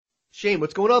Shane,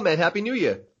 what's going on, man? Happy New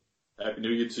Year. Happy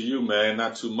New Year to you, man.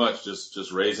 Not too much.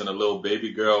 Just raising a little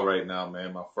baby girl right now,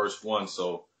 man. My first one,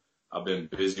 so I've been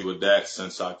busy with that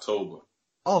since October.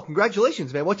 Oh,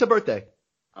 congratulations, man. What's your birthday?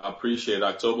 I appreciate it.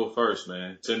 October 1st,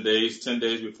 man. 10 days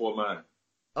before mine.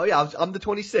 Oh, yeah, I'm the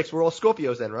 26th. We're all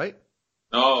Scorpios then, right?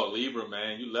 No, Libra,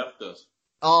 man. You left us.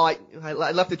 Oh, I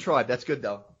left the tribe. That's good,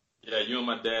 though. Yeah, you and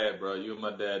my dad, bro. You and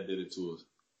my dad did it to us.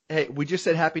 Hey, we just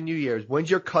said Happy New Year's.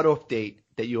 When's your cutoff date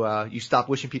that you stop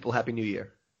wishing people Happy New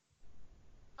Year?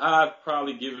 I'd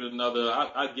probably give it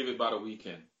I'd give it about a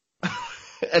weekend.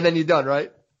 And then you're done,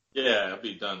 right? Yeah, I'll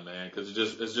be done, man, because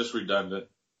it's just redundant.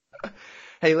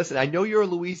 Hey, listen, I know you're a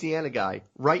Louisiana guy.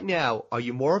 Right now, are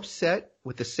you more upset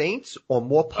with the Saints or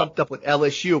more pumped up with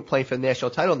LSU playing for the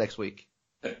national title next week?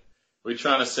 We're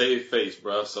trying to save face,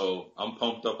 bro. So I'm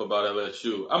pumped up about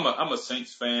LSU. I'm a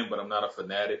Saints fan, but I'm not a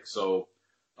fanatic. So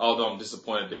although I'm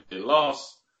disappointed that they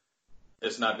lost,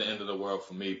 it's not the end of the world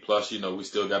for me. Plus, we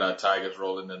still got our Tigers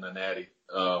rolling in the Natty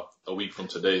a week from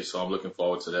today. So I'm looking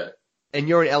forward to that. And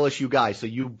you're an LSU guy, so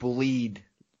you bleed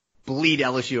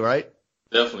LSU, right?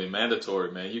 Definitely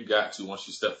mandatory, man. You got to. Once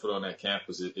you step foot on that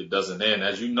campus, it doesn't end.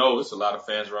 As you know, it's a lot of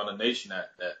fans around the nation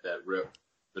that rep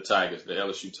the Tigers, the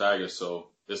LSU Tigers. So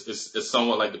it's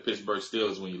somewhat like the Pittsburgh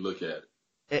Steelers when you look at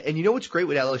it. And you know what's great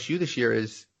with LSU this year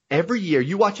is every year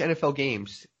you watch NFL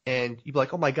games and you be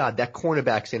like, oh my God, that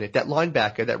cornerback's in it, that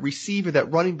linebacker, that receiver,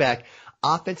 that running back,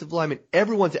 offensive lineman,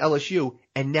 everyone's LSU.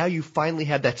 And now you finally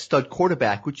have that stud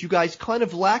quarterback, which you guys kind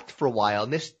of lacked for a while.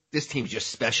 And this team's just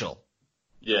special.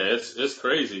 Yeah, it's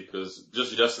crazy because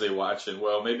just yesterday watching,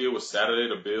 well, maybe it was Saturday,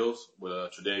 the Bills with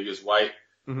Tre'Davious White.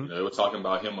 Mm-hmm. They were talking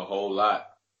about him a whole lot,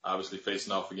 obviously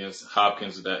facing off against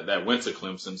Hopkins that went to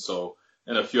Clemson. So,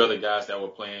 and a few other guys that were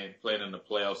playing in the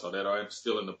playoffs or that are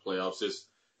still in the playoffs.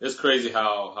 It's crazy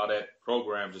how that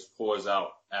program just pours out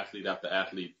athlete after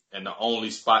athlete. And the only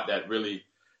spot that really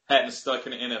hadn't stuck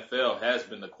in the NFL has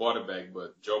been the quarterback.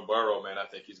 But Joe Burrow, man, I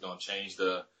think he's going to change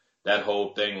that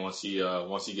whole thing once he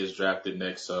gets drafted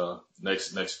next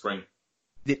spring.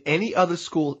 Did any other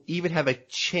school even have a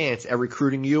chance at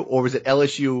recruiting you, or was it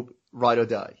LSU ride or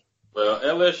die? Well,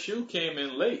 LSU came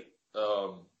in late.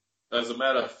 As a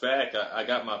matter of fact, I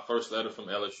got my first letter from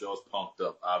LSU. I was pumped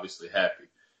up, obviously happy.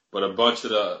 But a bunch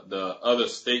of the other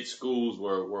state schools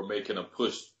were making a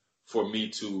push for me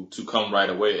to come right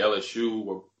away.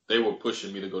 LSU they were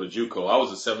pushing me to go to JUCO. I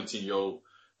was a 17-year-old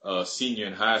senior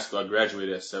in high school. I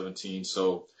graduated at 17,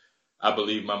 so I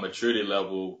believe my maturity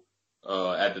level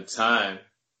at the time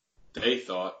they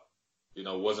thought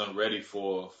wasn't ready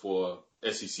for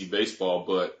SEC baseball.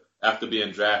 But after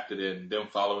being drafted and them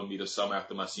following me the summer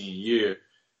after my senior year,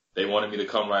 they wanted me to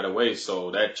come right away.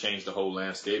 So that changed the whole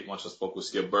landscape. Once I spoke with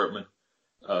Skip Bertman,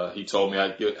 he told me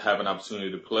I'd have an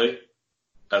opportunity to play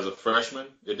as a freshman.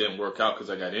 It didn't work out because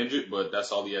I got injured, but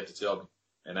that's all he had to tell me,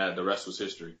 and the rest was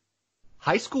history.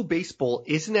 High school baseball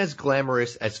isn't as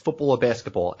glamorous as football or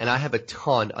basketball, and I have a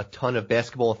ton of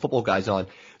basketball and football guys on.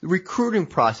 The recruiting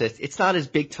process, it's not as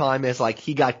big time as like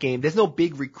he got game. There's no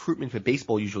big recruitment for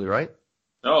baseball usually, right?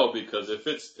 No, because if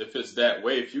it's that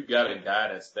way, if you got a guy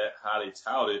that's that highly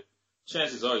touted,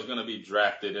 chances are he's going to be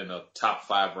drafted in the top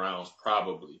 5 rounds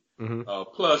probably. Mm-hmm.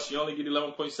 Plus, you only get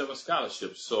 11.7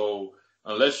 scholarships. So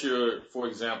unless you're, for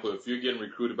example, if you're getting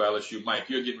recruited by LSU, Mike,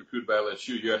 you're getting recruited by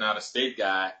LSU, you're an out-of-state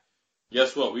guy.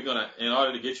 Guess what? In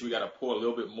order to get you, we got to pour a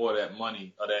little bit more of that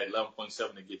money, or that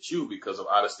 11.7 to get you because of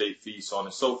out-of-state fees, so on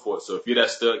and so forth. So if you're that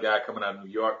stud guy coming out of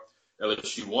New York,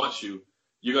 LSU wants you,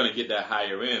 you're going to get that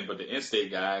higher end. But the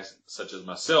in-state guys, such as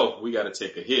myself, we got to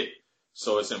take a hit.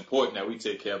 So it's important that we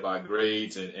take care of our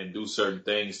grades and do certain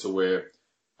things to where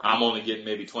I'm only getting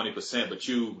maybe 20%, but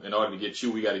in order to get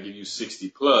you, we got to give you 60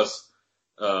 plus.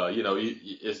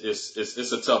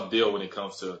 It's a tough deal when it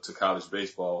comes to college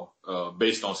baseball,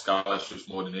 based on scholarships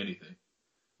more than anything.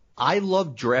 I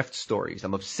love draft stories.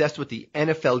 I'm obsessed with the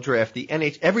NFL draft, the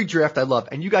every draft I love.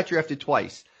 And you got drafted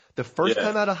twice. The first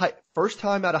time out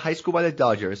of high school by the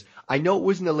Dodgers. I know it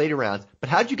was in the later rounds, but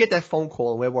how'd you get that phone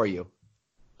call and where were you?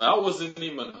 I wasn't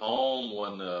even home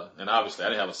when, and obviously I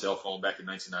didn't have a cell phone back in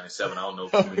 1997. I don't know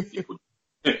if many people.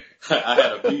 I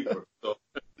had a beeper. So,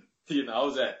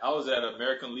 I was at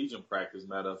American Legion practice,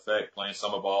 matter of fact, playing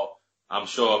summer ball. I'm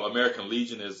sure American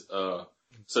Legion is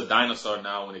it's a dinosaur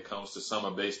now when it comes to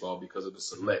summer baseball because of the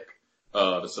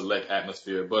select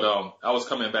atmosphere. But I was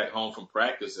coming back home from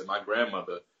practice, and my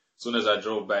grandmother, as soon as I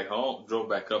drove back up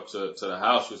to the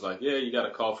house, she was like, "Yeah, you got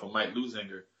a call from Mike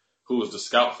Lusinger, who was the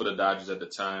scout for the Dodgers at the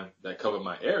time that covered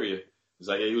my area." He's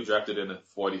like, "Yeah, you were drafted in the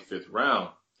 45th round."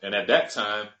 And at that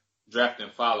time, draft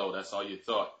and follow, that's all you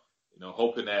thought.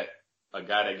 Hoping that a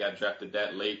guy that got drafted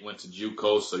that late went to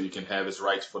JUCO so you can have his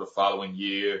rights for the following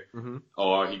year,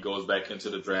 or he goes back into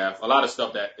the draft. A lot of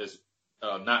stuff that is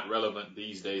not relevant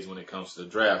these days when it comes to the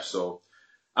draft. So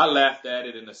I laughed at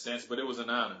it in a sense, but it was an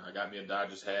honor. I got me a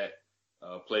Dodgers hat,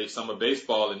 played summer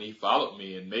baseball, and he followed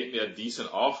me and made me a decent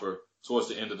offer towards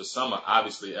the end of the summer.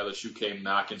 Obviously, LSU came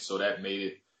knocking, so that made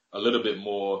it a little bit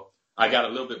more. I got a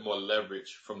little bit more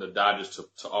leverage from the Dodgers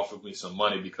to offer me some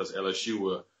money because LSU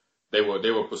were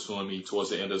pursuing me towards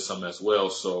the end of the summer as well.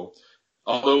 So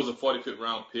although it was a 45th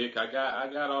round pick, I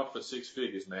got offered six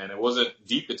figures, man. It wasn't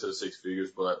deep into the six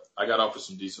figures, but I got offered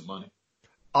some decent money.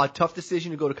 A tough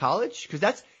decision to go to college? Because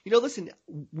that's, listen,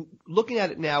 looking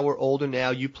at it now, we're older now,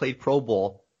 you played pro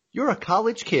ball. You're a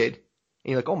college kid,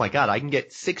 and you're like, oh my God, I can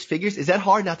get six figures? Is that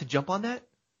hard not to jump on that?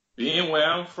 Being where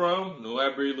I'm from, New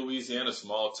Iberia, Louisiana,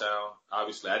 small town,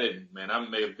 obviously I didn't, man, I've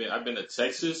been to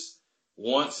Texas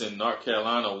once and North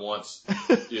Carolina once,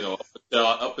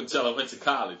 up until I went to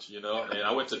college, and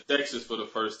I went to Texas for the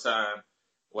first time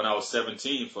when I was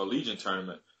 17 for a Legion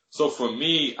tournament. So for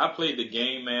me, I played the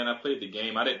game, man. I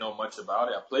didn't know much about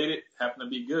it. I played it, happened to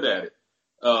be good at it.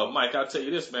 Mike, I'll tell you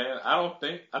this, man. I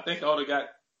think I would have got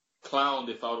clowned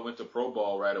if I would have went to pro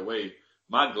ball right away.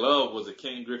 My glove was a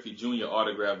Ken Griffey Jr.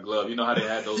 autographed glove. You know how they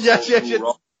had those yes.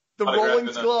 The rolling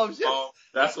gloves. Yes.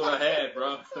 That's what I had,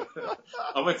 bro.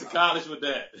 I went to college with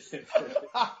that.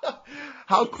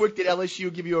 How quick did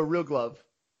LSU give you a real glove?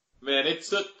 Man, it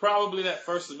took probably that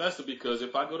first semester because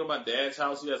if I go to my dad's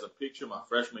house, he has a picture of my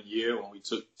freshman year when we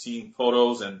took team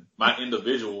photos, and my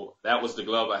individual, that was the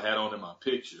glove I had on in my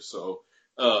picture. So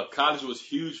college was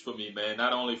huge for me, man,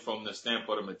 not only from the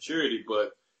standpoint of maturity,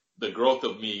 but the growth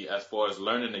of me as far as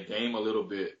learning the game a little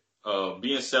bit.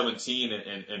 Being 17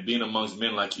 and being amongst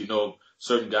men like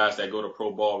certain guys that go to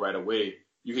pro ball right away,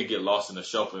 you can get lost in the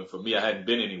shuffle. And for me, I hadn't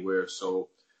been anywhere, so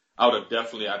I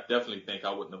definitely think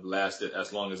I wouldn't have lasted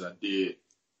as long as I did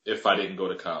if I didn't go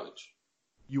to college.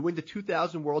 You win the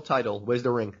 2000 World title. Where's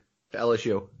the ring for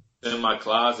LSU? It's in my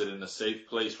closet in a safe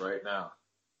place right now.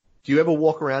 Do you ever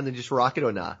walk around and just rock it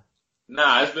or not?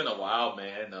 Nah, it's been a while,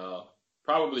 man.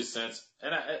 Probably since,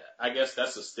 and I guess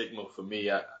that's a stigma for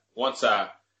me. Once I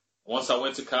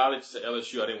went to college to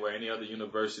LSU, I didn't wear any other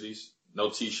universities. No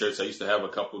T-shirts. I used to have a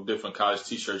couple of different college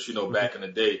T-shirts. Back in the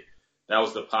day, that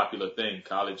was the popular thing.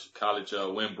 College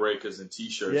windbreakers and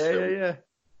T-shirts.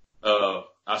 Yeah.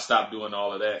 I stopped doing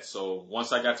all of that. So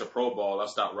once I got to pro ball, I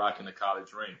stopped rocking the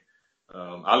college ring.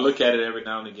 I look at it every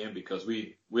now and again because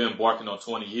we're embarking on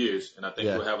 20 years, and I think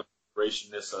we'll have a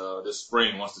celebration this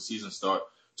spring once the season starts.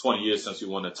 20 years since we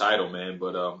won the title, man.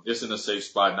 But it's in a safe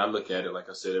spot, and I look at it, like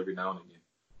I said, every now and again.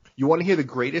 You want to hear the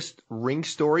greatest ring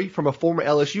story from a former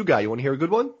LSU guy? You want to hear a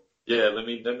good one? Yeah, let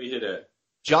me hear that.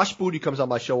 Josh Booty comes on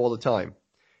my show all the time.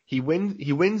 He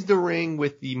wins the ring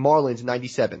with the Marlins in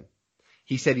 '97.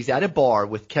 He said he's at a bar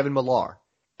with Kevin Millar,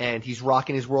 and he's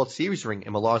rocking his World Series ring.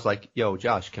 And Millar's like, yo,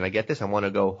 Josh, can I get this? I want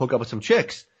to go hook up with some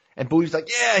chicks. And Booty's like,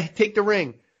 yeah, take the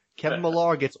ring. Kevin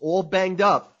Millar gets all banged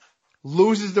up,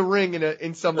 loses the ring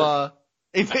in some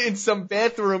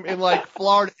bathroom in like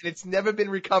Florida, and it's never been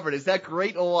recovered. Is that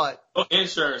great or what? No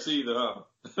insurance either, huh?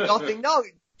 Nothing. No.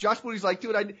 Josh Booty's like,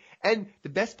 dude, and the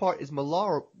best part is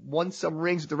Millar won some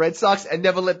rings with the Red Sox and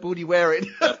never let Booty wear it.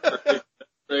 That's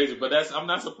crazy, but I'm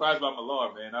not surprised by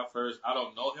Millar, man. I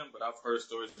don't know him, but I've heard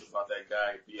stories about that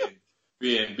guy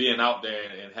being out there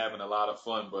and having a lot of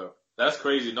fun. But that's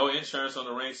crazy. No insurance on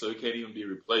the ring, so he can't even be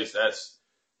replaced.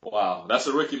 Wow. That's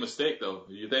a rookie mistake, though,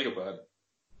 if you think about it.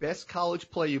 Best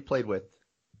college player you played with?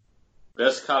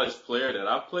 Best college player that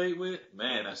I played with?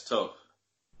 Man, that's tough.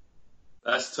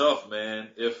 That's tough, man.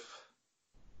 If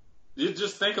you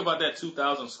just think about that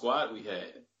 2000 squad we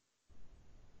had,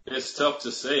 it's tough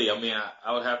to say. I mean,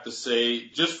 I would have to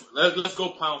say let's go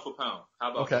pound for pound.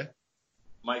 How about that?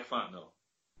 Mike Fontenot.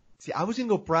 See, I was going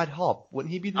to go Brad Hupp.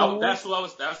 Wouldn't he be the number one? That's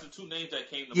the two names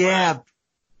that came to mind. Yeah.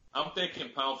 I'm thinking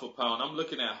pound for pound. I'm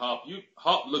looking at Hupp.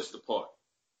 Hupp looks the part.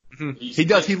 Mm-hmm. He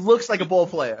does. He looks like a ball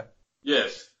player.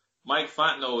 Yes. Mike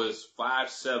Fontenot is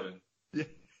 5'7". Yeah.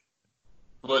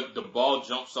 But the ball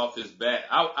jumps off his bat.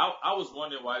 I was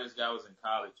wondering why this guy was in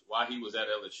college, why he was at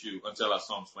LSU, until I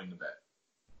saw him swing the bat.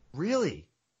 Really?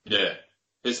 Yeah.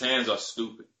 His hands are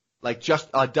stupid. Like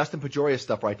just Dustin Pedroia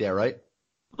stuff right there, right?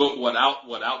 But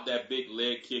without that big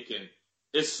leg kick, and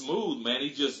it's smooth, man.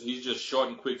 He's just short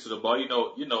and quick to the ball.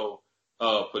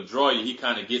 Pedroia, he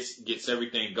kind of gets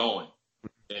everything going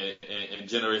and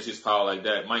generates his power like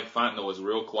that. Mike Fontenot was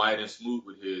real quiet and smooth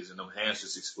with his, and them hands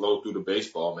just explode through the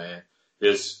baseball, man.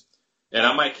 And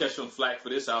I might catch some flack for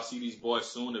this. I'll see these boys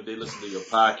soon if they listen to your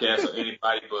podcast or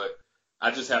anybody, but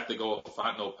I just have to go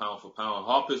Fontenot pound for pound.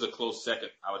 Harper's a close second,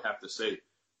 I would have to say.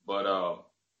 But,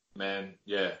 man,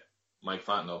 yeah, Mike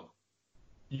Fontenot.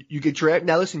 You get drafted.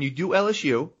 Now listen, you do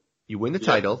LSU, you win the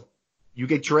title, you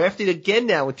get drafted again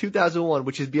now in 2001,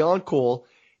 which is beyond cool.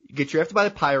 You get drafted by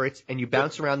the Pirates, and you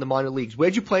bounce around the minor leagues.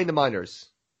 Where'd you play in the minors?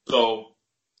 So,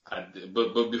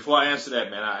 but before I answer that,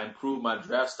 man, I improved my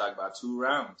draft stock by 2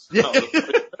 rounds.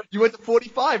 You went to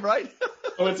 45, right?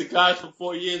 I went to college for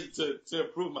 4 years to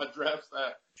improve my draft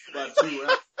stock by 2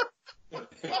 rounds.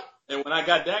 And when I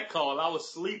got that call, I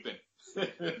was sleeping.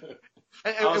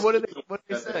 And what did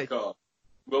they say?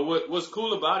 But what's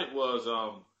cool about it was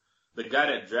the guy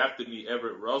that drafted me,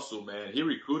 Everett Russell, man, he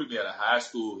recruited me out of high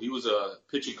school. He was a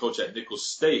pitching coach at Nicholls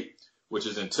State, which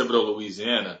is in Thibodaux,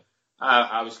 Louisiana. I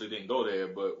obviously didn't go there,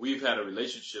 but we've had a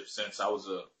relationship since I was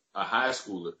a high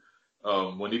schooler.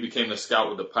 When he became a scout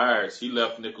with the Pirates, he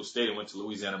left Nicholls State and went to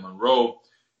Louisiana Monroe.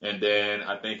 And then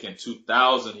I think in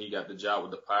 2000, he got the job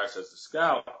with the Pirates as the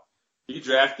scout. He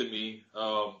drafted me.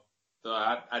 So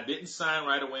I didn't sign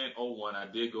right away in 01. I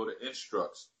did go to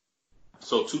Instructs.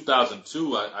 So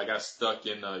 2002, I got stuck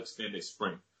in extended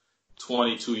spring.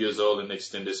 22 years old in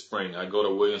extended spring. I go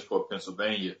to Williamsport,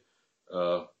 Pennsylvania,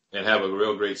 and have a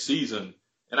real great season.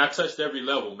 And I touched every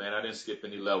level, man. I didn't skip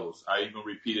any levels. I even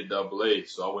repeated Double-A.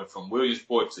 So I went from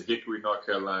Williamsport to Hickory, North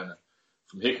Carolina.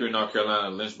 From Hickory, North Carolina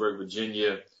to Lynchburg,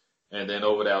 Virginia. And then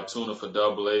over to Altoona for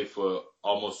Double-A for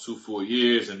almost 2 full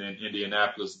years. And then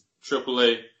Indianapolis,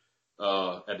 Triple-A.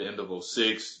 At the end of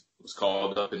 06, was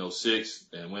called up in 06,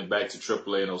 and went back to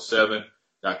AAA in 07.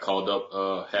 Got called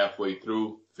up halfway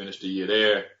through, finished the year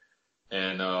there,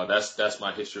 and that's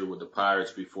my history with the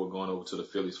Pirates before going over to the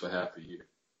Phillies for half a year.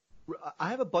 I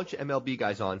have a bunch of MLB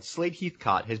guys on. Slade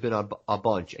Heathcott has been on a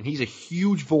bunch, and he's a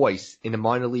huge voice in the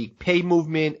minor league pay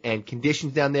movement and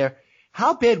conditions down there.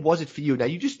 How bad was it for you? Now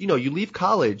you just, you leave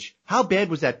college. How bad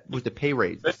was the pay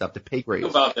raise and stuff, the pay grades?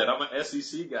 Think about that. I'm an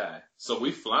SEC guy, so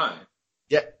we flying.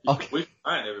 Yeah. Okay. We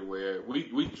flying everywhere.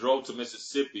 We drove to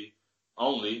Mississippi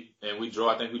only, and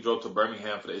I think we drove to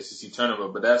Birmingham for the ACC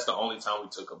tournament, but that's the only time we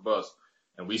took a bus.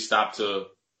 And we stopped to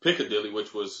Piccadilly,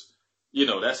 which was,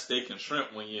 that's steak and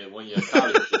shrimp when you're in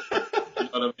college. You know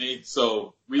what I mean?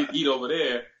 So we eat over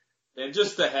there, and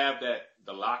just to have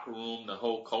the locker room, the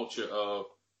whole culture of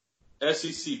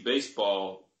SEC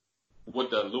baseball with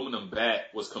the aluminum bat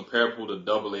was comparable to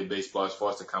Double-A baseball as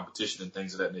far as the competition and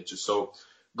things of that nature. So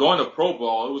going to pro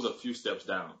ball, it was a few steps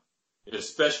down,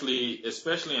 especially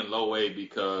in low A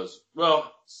because,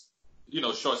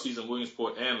 short season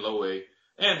Williamsport and low A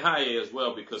and high A as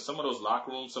well, because some of those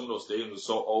locker rooms, some of those stadiums are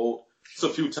so old. So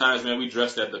a few times, man, we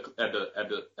dressed at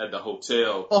the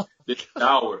hotel, the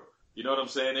shower. You know what I'm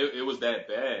saying? It was that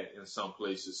bad in some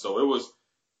places. So it was,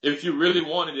 if you really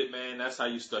wanted it, man, that's how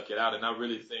you stuck it out. And I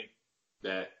really think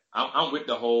that I'm with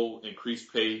the whole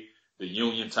increased pay, the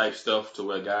union type stuff to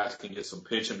where guys can get some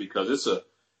pension, because it's a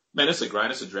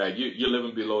grind, it's a drag. You're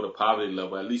living below the poverty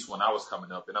level, at least when I was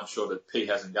coming up, and I'm sure the pay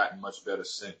hasn't gotten much better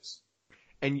since.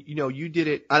 And, you did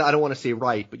it, I don't want to say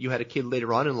right, but you had a kid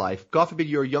later on in life. God forbid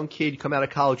you're a young kid, you come out of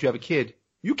college, you have a kid.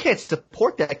 You can't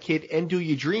support that kid and do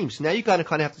your dreams. So now you kind of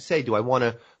have to say, do I want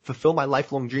to fulfill my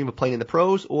lifelong dream of playing in the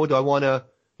pros, or do I want to,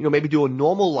 maybe do a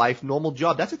normal life, normal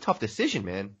job? That's a tough decision,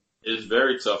 man. It's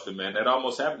very tough, man. That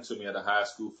almost happened to me at a high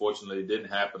school. Fortunately, it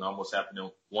didn't happen. It almost happened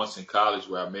once in college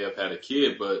where I may have had a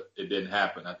kid, but it didn't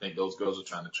happen. I think those girls are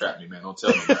trying to trap me, man. Don't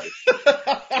tell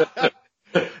nobody.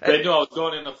 They knew I was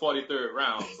going in the 43rd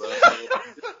round, bro.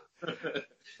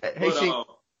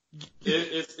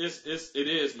 It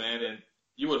is, man. And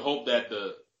you would hope that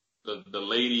the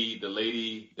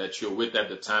lady that you're with at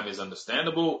the time is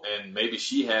understandable, and maybe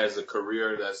she has a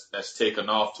career that's taken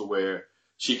off to where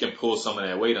she can pull some of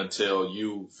that weight until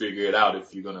you figure it out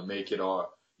if you're going to make it, or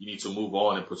you need to move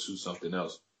on and pursue something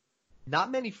else. Not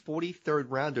many 43rd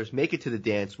rounders make it to the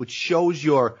dance, which shows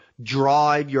your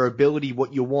drive, your ability,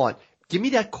 what you want. Give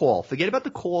me that call. Forget about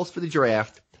the calls for the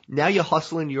draft. Now you're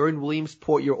hustling. You're in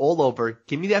Williamsport. You're all over.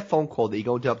 Give me that phone call that you're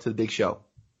going up to the big show.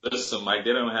 Listen, Mike,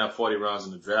 they don't have 40 rounds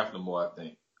in the draft no more,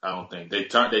 I don't think. They're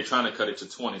trying to cut it to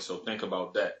 20, so think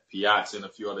about that. Piazza and a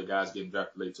few other guys getting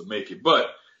drafted late to make it. But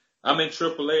I'm in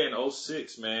AAA in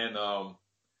 06, man. I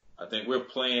think we're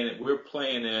playing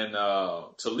in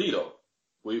Toledo.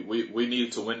 We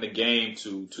needed to win the game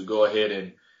to go ahead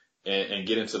and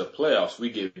get into the playoffs.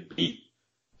 We get beat.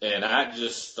 And I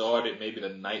just started maybe the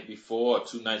night before or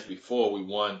 2 nights before we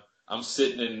won. I'm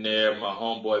sitting in there, my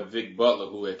homeboy Vic Butler,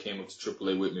 who had came up to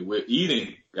AAA with me. We're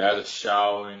eating. Guys are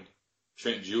showering.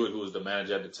 Trent Jewett, who was the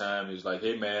manager at the time, he was like,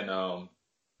 hey, man,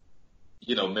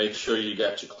 make sure you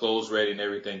got your clothes ready and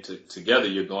everything together.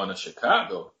 You're going to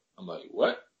Chicago. I'm like,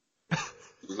 what?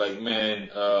 was like, man,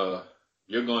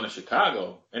 you're going to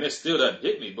Chicago. And it still doesn't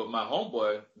hit me. But my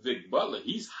homeboy, Vic Butler,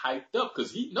 he's hyped up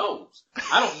because he knows.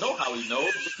 I don't know how he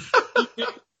knows. But he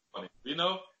picked on it, you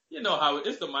know? You know how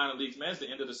it's the minor leagues, man. It's the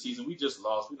end of the season. We just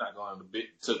lost. We're not going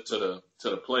to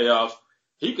the playoffs.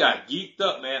 He got geeked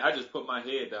up, man. I just put my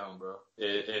head down, bro.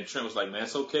 And Trent was like, man,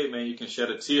 it's okay, man. You can shed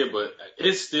a tear. But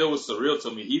it still was surreal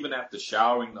to me, even after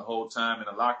showering the whole time in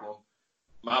the locker room.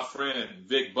 My friend,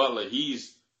 Vic Butler,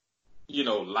 he's,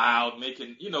 loud,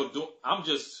 making, I'm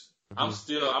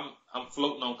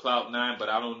floating on cloud nine, but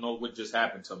I don't know what just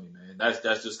happened to me, man.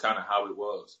 That's just kind of how it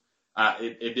was.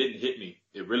 It didn't hit me.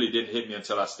 It really didn't hit me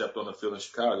until I stepped on the field in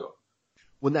Chicago.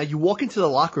 Well, now you walk into the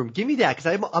locker room. Give me that,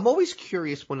 because I'm always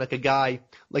curious when like a guy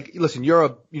like, listen, you're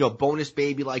a bonus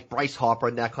baby like Bryce Harper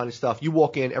and that kind of stuff. You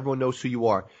walk in, everyone knows who you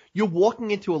are. You're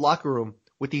walking into a locker room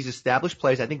with these established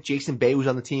players. I think Jason Bay was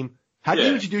on the team. How do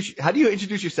you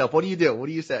introduce yourself? What do you do? What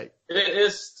do you say?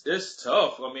 It's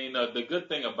tough. I mean, the good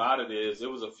thing about it is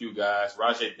it was a few guys.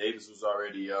 Rajay Davis was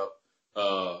already up.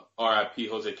 R.I.P.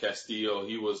 Jose Castillo.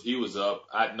 He was up.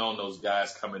 I'd known those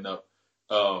guys coming up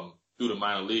through the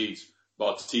minor leagues.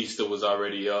 Bautista was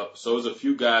already up. So there's a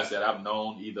few guys that I've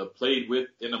known, either played with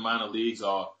in the minor leagues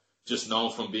or just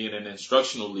known from being in an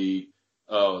instructional league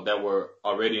that were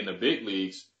already in the big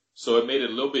leagues. So it made it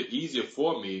a little bit easier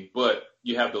for me. But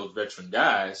you have those veteran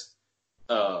guys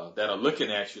that are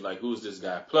looking at you like, who's this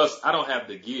guy? Plus, I don't have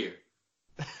the gear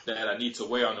that I need to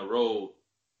wear on the road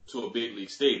to a big league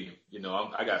stadium.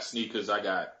 I got sneakers, I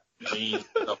got jeans,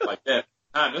 stuff like that.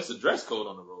 That's a dress code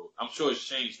on the road. I'm sure it's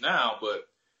changed now, but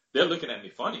they're looking at me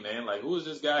funny, man. Like, who is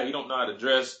this guy? He don't know how to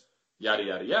dress, yada,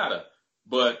 yada, yada.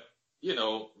 But,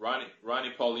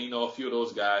 Ronnie Paulino, a few of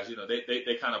those guys,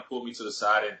 they kind of pulled me to the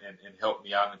side and helped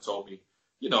me out and told me,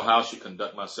 how I should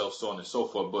conduct myself, so on and so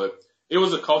forth. But it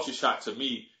was a culture shock to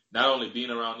me, not only being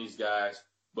around these guys,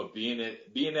 but being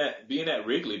at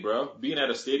Wrigley, bro, being at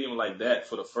a stadium like that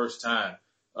for the first time.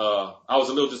 I was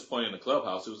a little disappointed in the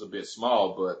clubhouse. It was a bit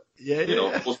small, but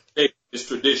it's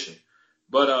tradition.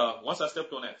 But once I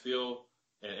stepped on that field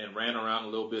and ran around a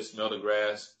little bit, smelled the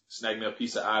grass, snagged me a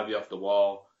piece of ivy off the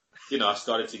wall, I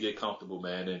started to get comfortable,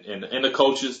 man. And the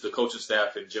coaching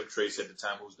staff, and Jim Tracy at the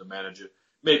time, who was the manager,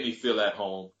 made me feel at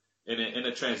home. And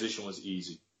the transition was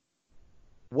easy.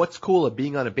 What's cooler,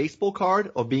 being on a baseball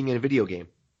card or being in a video game?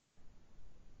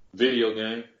 Video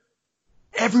game.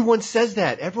 Everyone says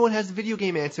that. Everyone has the video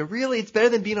game answer. Really? It's better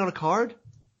than being on a card?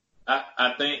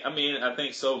 I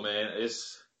think so, man.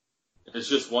 It's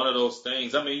just one of those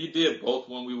things. I mean, you did both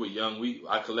when we were young.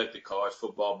 I collected cards,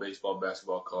 football, baseball,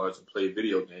 basketball cards, and played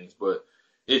video games. But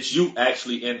it's you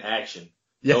actually in action.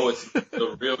 Yeah. No, it's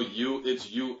the real you. It's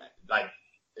you, like,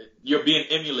 you're being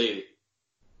emulated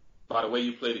by the way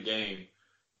you play the game.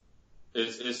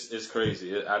 It's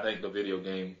crazy. I think the video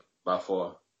game by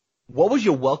far. What was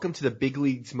your welcome to the big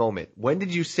leagues moment? When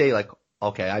did you say, like,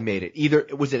 okay, I made it? Either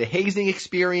was it a hazing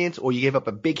experience or you gave up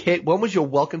a big hit? When was your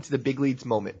welcome to the big leagues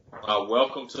moment? My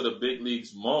welcome to the big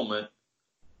leagues moment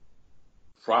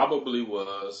probably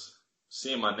was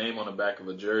seeing my name on the back of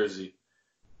a jersey,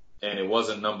 and it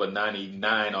wasn't number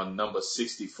 99 or number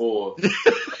 64.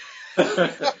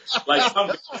 Like some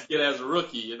guys get as a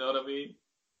rookie, you know what I mean?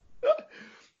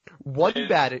 One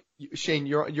batter, Shane,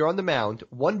 you're on the mound.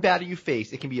 One batter you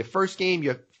face, it can be your first game,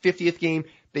 your 50th game,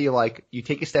 that you're like, you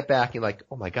take a step back and you're like,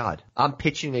 oh my God, I'm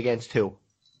pitching against who?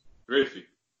 Griffey.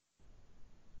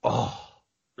 Oh.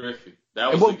 Griffey.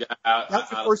 That was the guy. That's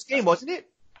the first game, wasn't it?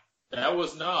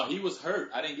 He was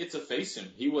hurt. I didn't get to face him.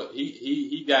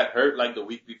 He got hurt like the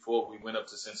week before we went up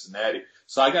to Cincinnati.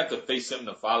 So I got to face him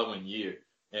the following year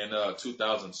in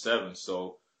 2007.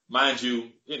 So mind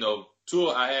you,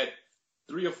 I had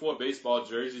 3 or 4 baseball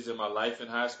jerseys in my life in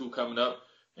high school coming up,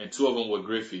 and 2 of them were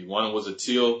Griffey. One was a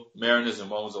teal Mariners and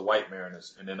one was a white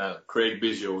Mariners. And then Craig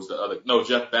Biggio was the other. No,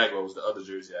 Jeff Bagwell was the other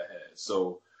jersey I had.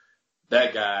 So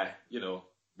that guy,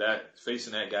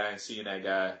 facing that guy and seeing that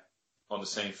guy on the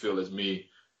same field as me,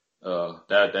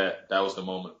 that was the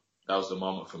moment. That was the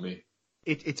moment for me.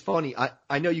 It's funny.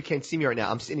 I know you can't see me right now.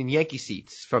 I'm sitting in Yankee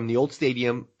seats from the old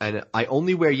stadium, and I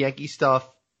only wear Yankee stuff.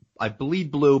 I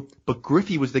bleed blue, but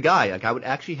Griffey was the guy. Like, I would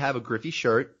actually have a Griffey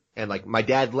shirt, and like my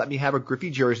dad let me have a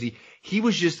Griffey jersey. He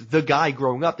was just the guy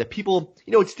growing up that people,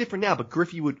 it's different now, but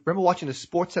Griffey would remember watching the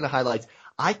Sports Center highlights.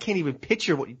 I can't even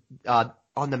picture what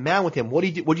on the mound with him.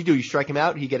 What'd you do? You strike him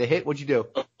out? He get a hit? What'd you do?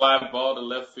 A fly ball to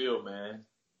left field, man.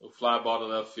 A fly ball to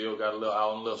left field. Got a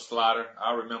little slider.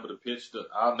 I remember the pitch.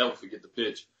 I'll never forget the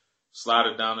pitch.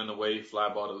 Slider down in the way,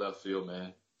 fly ball to left field,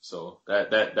 man. So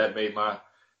that made my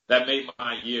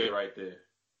year right there.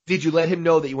 Did you let him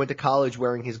know that you went to college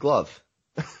wearing his glove?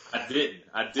 I didn't.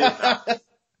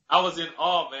 I was in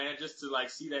awe, man, just to like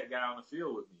see that guy on the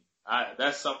field with me.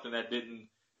 That's something that didn't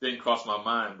cross my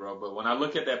mind, bro. But when I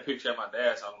look at that picture at my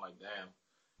dad's, I'm like, damn,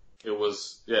 it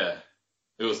was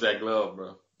that glove,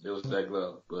 bro. It was that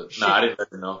glove. But Shane, I didn't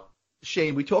let him know.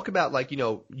 Shane, we talk about like,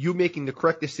 you making the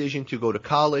correct decision to go to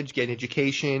college, get an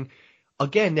education.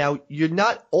 Again, now you're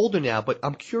not older now, but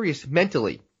I'm curious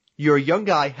mentally. You're a young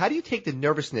guy. How do you take the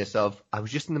nervousness of, I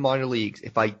was just in the minor leagues.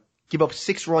 If I give up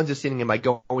 6 runs this inning, am I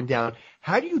going down?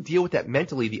 How do you deal with that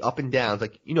mentally, the up and downs?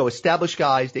 Like, established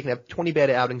guys, they can have 20 bad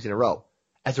outings in a row.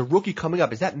 As a rookie coming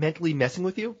up, is that mentally messing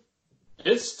with you?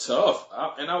 It's tough.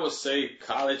 And I would say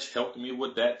college helped me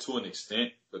with that to an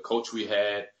extent. The coach we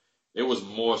had, it was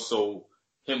more so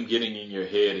him getting in your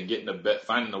head and getting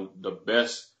finding the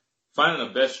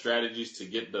best strategies to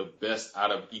get the best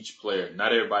out of each player.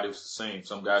 Not everybody was the same.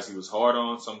 Some guys he was hard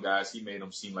on. Some guys he made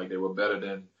them seem like they were better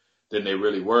than they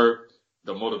really were.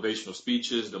 The motivational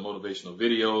speeches, the motivational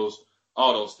videos,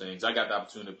 all those things. I got the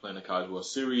opportunity to play in the College World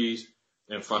Series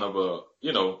in front of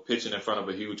pitching in front of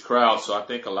a huge crowd. So I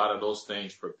think a lot of those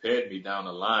things prepared me down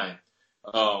the line.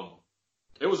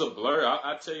 It was a blur.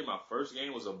 I tell you, my first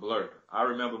game was a blur. I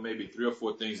remember maybe 3 or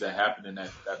 4 things that happened in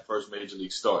that first major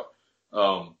league start.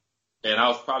 And I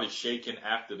was probably shaking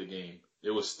after the game.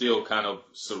 It was still kind of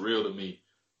surreal to me.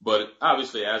 But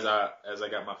obviously, as I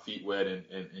got my feet wet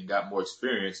and got more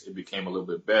experience, it became a little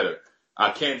bit better.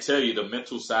 I can't tell you the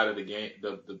mental side of the game.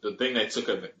 The thing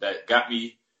that got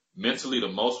me mentally the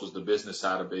most was the business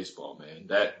side of baseball, man.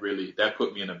 That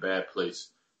put me in a bad place.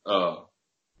 The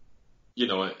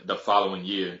following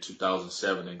year in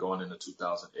 2007 and going into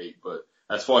 2008. But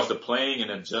as far as the playing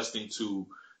and adjusting to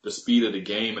the speed of the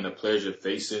game and the players you're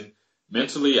facing,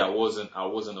 mentally, I wasn't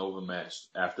overmatched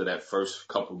after that first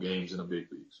couple games in the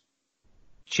big leagues.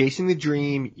 Chasing the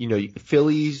dream,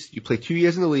 Phillies, you play 2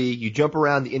 years in the league, you jump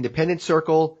around the independent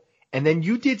circle, and then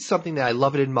you did something that I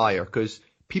love and admire because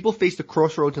people face the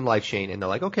crossroads in life, Shane, and they're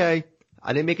like, okay,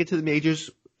 I didn't make it to the majors.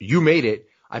 You made it.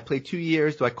 I played 2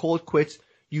 years. Do I call it quits?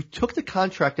 You took the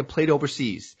contract and played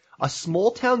overseas. A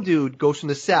small town dude goes from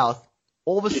the South.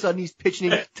 All of a sudden he's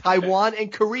pitching in Taiwan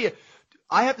and Korea.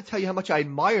 I have to tell you how much I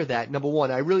admire that. Number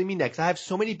one, I really mean that because I have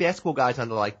so many basketball guys on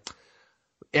the like,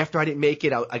 after I didn't make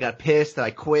it, I got pissed that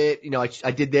I quit.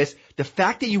 I did this. The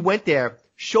fact that you went there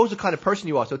shows the kind of person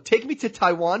you are. So take me to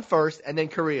Taiwan first and then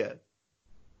Korea.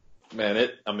 Man,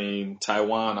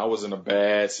 Taiwan, I was in a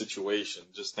bad situation.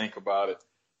 Just think about it.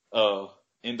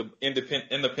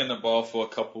 Independent ball for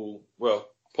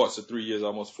parts of 3 years,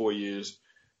 almost 4 years.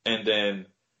 And then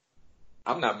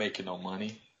I'm not making no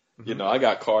money. Mm-hmm. I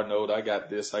got car note, I got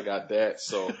this, I got that.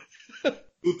 So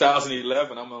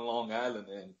 2011, I'm on Long Island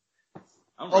and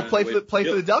I'm play for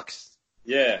the Ducks?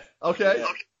 Yeah. Okay.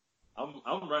 Yeah.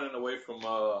 I'm running away from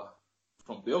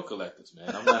bill collectors,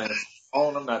 man. I'm not in the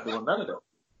phone, I'm not doing none of that.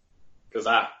 Cause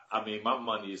my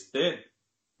money is thin.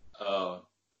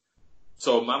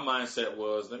 So my mindset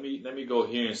was, let me go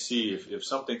here and see if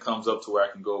something comes up to where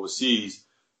I can go overseas.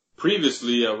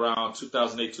 Previously, around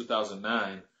 2008,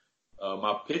 2009,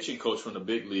 my pitching coach from the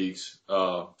big leagues,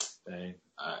 and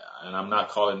I'm not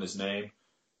calling his name,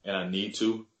 and I need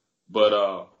to,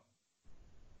 but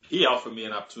he offered me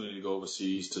an opportunity to go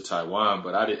overseas to Taiwan,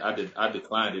 but I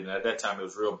declined it. And at that time, it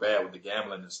was real bad with the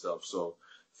gambling and stuff. So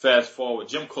fast forward,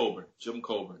 Jim Coburn.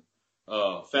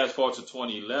 Fast forward to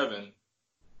 2011.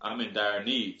 I'm in dire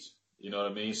needs. You know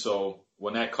what I mean? So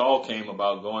when that call came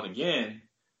about going again,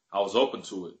 I was open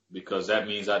to it because that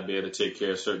means I'd be able to take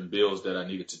care of certain bills that I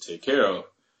needed to take care of.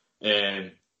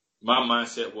 And my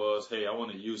mindset was, hey, I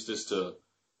want to use this to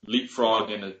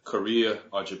leapfrog into Korea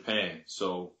or Japan.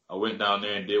 So I went down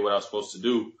there and did what I was supposed to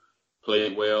do,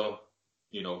 played well,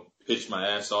 pitched my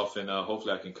ass off, and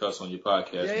hopefully I can cuss on your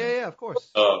podcast. Yeah, of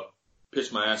course.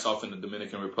 Pitched my ass off in the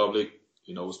Dominican Republic,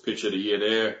 was pitcher of the year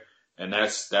there. And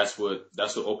that's what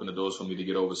opened the doors for me to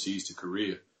get overseas to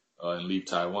Korea and leave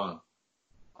Taiwan.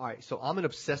 All right, so I'm an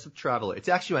obsessive traveler. It's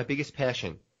actually my biggest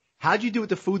passion. How'd you do with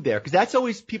the food there? Because that's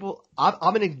always people.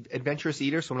 I'm an adventurous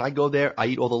eater, so when I go there, I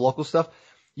eat all the local stuff.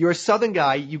 You're a Southern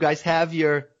guy. You guys have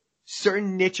your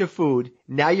certain niche of food.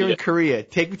 Now you're in Korea.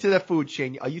 Take me to that food,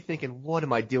 Shane. Are you thinking, what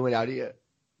am I doing out here?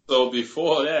 So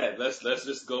before that, let's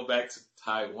just go back to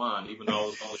Taiwan, even though I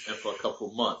was only there for a couple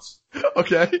of months.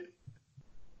 Okay.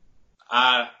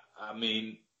 I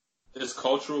mean, it's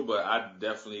cultural, but I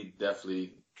definitely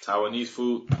Taiwanese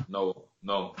food. No.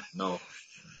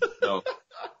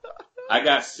 I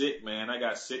got sick, man. I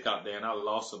got sick out there and I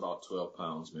lost about 12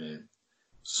 pounds, man.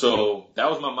 So that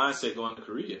was my mindset going to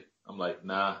Korea. I'm like,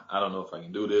 nah, I don't know if I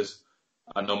can do this.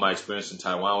 I know my experience in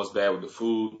Taiwan was bad with the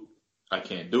food. I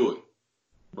can't do it.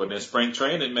 But in spring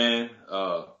training, man,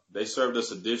 they served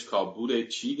us a dish called bude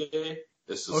chige.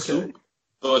 It's a Okay. soup.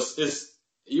 So it's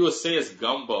you would say it's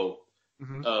gumbo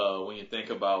Mm-hmm. when you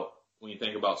think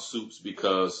about soups,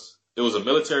 because it was a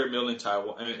military meal in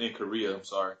Taiwan, in Korea. I'm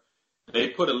sorry. They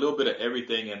put a little bit of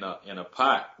everything in a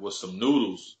pot with some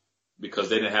noodles because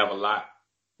they didn't have a lot,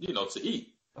 to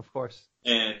eat. Of course.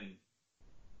 And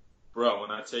bro, when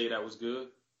I tell you that was good,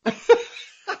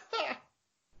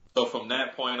 so from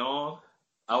that point on,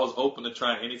 I was open to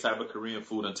trying any type of Korean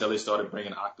food until they started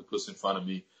bringing octopus in front of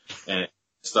me and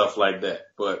stuff like that.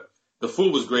 But the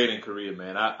food was great in Korea,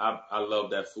 man. I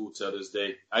love that food till this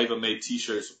day. I even made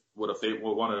T-shirts with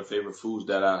one of the favorite foods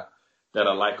that I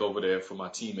like over there for my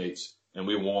teammates, and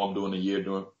we wore them during the year,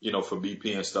 for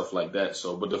BP and stuff like that.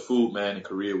 So, but the food, man, in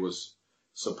Korea was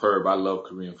superb. I love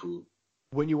Korean food.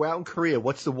 When you were out in Korea,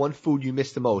 what's the one food you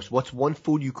miss the most? What's one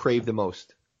food you crave the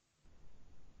most?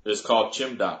 It's called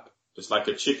chimdap. It's like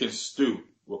a chicken stew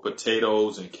with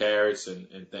potatoes and carrots and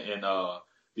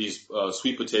these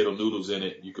sweet potato noodles in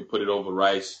it. You could put it over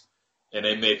rice, and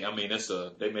they make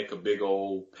a big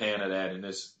old pan of that, and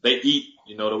they eat,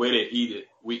 the way they eat it,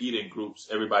 we eat in groups.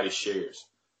 Everybody shares.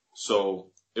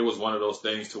 So it was one of those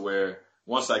things to where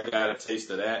once I got a taste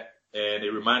of that, and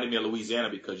it reminded me of Louisiana,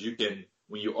 because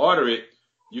when you order it,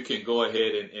 you can go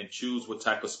ahead and choose what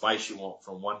type of spice you want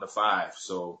from 1 to 5.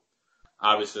 So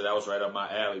obviously that was right up my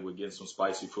alley with getting some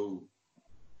spicy food.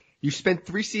 You spent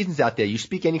 3 seasons out there. You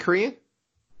speak any Korean?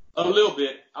 A little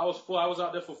bit. I was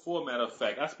out there for 4, matter of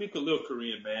fact. I speak a little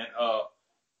Korean, man.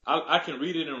 I can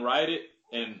read it and write it,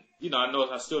 and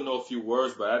I still know a few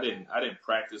words, but I didn't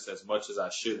practice as much as I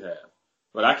should have.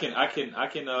 But I can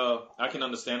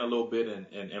understand a little bit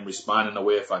and respond in a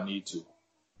way if I need to.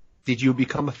 Did you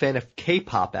become a fan of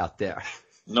K-pop out there?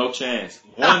 No chance.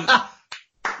 One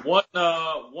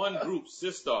group,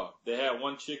 Sistar, they had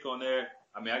one chick on there.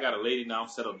 I mean, I got a lady now, I'm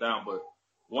settled down, but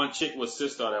one chick was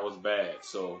Sistar that was bad.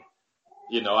 So,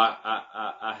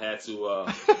 I had to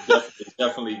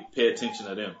definitely pay attention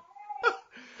to them.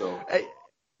 So, Hey,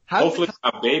 hopefully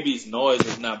my baby's noise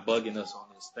is not bugging us on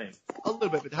this thing. A little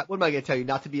bit, but what am I going to tell you?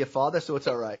 Not to be a father, so it's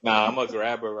all right. Nah, I'm going to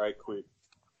grab her right quick.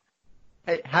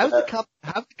 Hey, how's the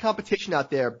competition out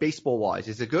there, baseball-wise?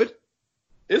 Is it good?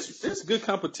 It's good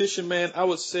competition, man. I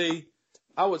would say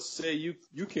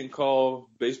you can call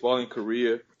baseball in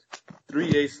Korea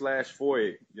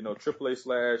 3A/4A,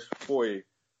 AAA/4A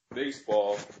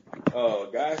baseball.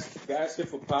 Guys hit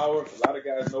for power. A lot of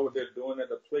guys know what they're doing at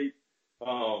the plate.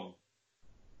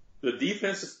 The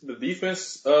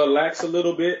defense lacks a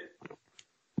little bit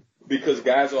because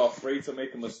guys are afraid to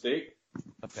make a mistake.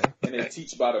 Okay. And they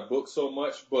teach by the book so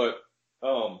much, but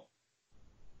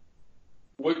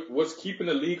what's keeping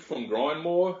the league from growing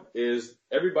more is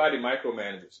everybody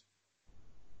micromanages.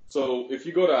 So if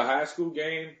you go to a high school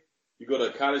game, you go to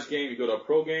a college game, you go to a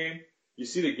pro game, you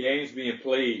see the games being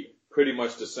played pretty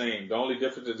much the same. The only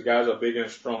difference is the guys are bigger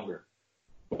and stronger,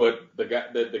 but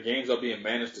the games are being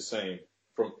managed the same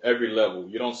from every level.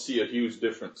 You don't see a huge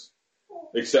difference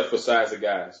except for size of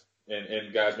guys.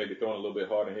 And guys maybe throwing a little bit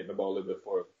harder and hitting the ball a little bit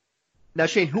further. Now,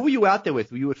 Shane, who were you out there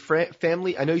with? Were you with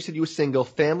family? I know you said you were single.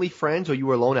 Family, friends, or you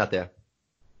were alone out there?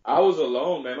 I was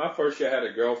alone, man. My first year I had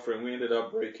a girlfriend. We ended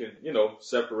up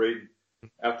separating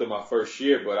after my first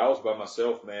year, but I was by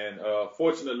myself, man.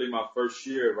 Fortunately, my first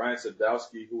year, Ryan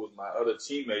Sadowski, who was my other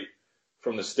teammate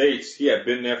from the States, he had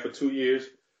been there for 2 years.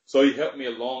 So he helped me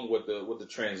along with the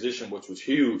transition, which was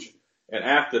huge. And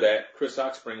after that, Chris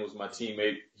Oxspring was my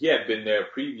teammate. He had been there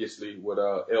previously with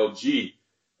LG.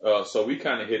 So we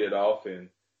kind of hit it off. And,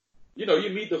 you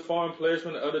meet the foreign players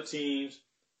from the other teams.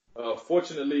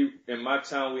 Fortunately, in my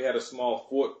town, we had a small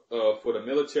fort for the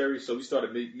military. So we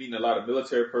started meeting a lot of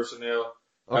military personnel.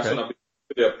 Okay. That's when I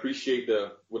really appreciate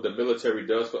what the military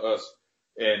does for us.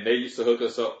 And they used to hook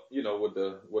us up, with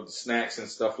the snacks and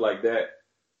stuff like that,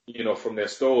 from their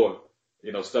store.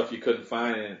 Stuff you couldn't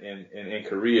find in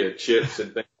Korea, chips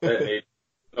and things like that.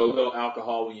 A little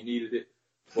alcohol when you needed it.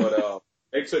 But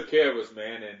they took care of us,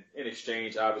 man. And in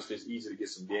exchange, obviously, it's easy to get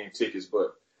some game tickets.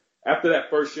 But after that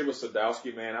first year with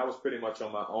Sadowski, man, I was pretty much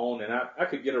on my own. And I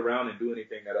could get around and do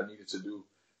anything that I needed to do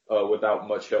without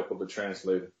much help of a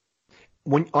translator.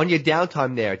 When on your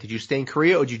downtime there, did you stay in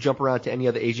Korea or did you jump around to any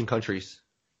other Asian countries?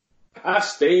 I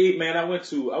stayed, man. I went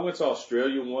to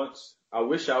Australia once. I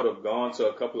wish I would have gone to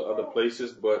a couple of other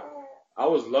places, but I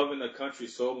was loving the country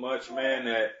so much, man,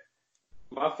 that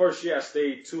my first year I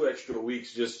stayed 2 extra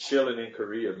weeks just chilling in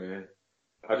Korea, man.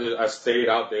 I stayed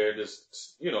out there,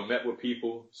 just, met with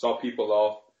people, saw people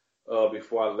off,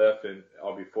 before I left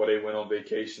or before they went on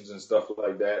vacations and stuff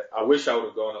like that. I wish I would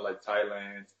have gone to like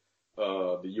Thailand,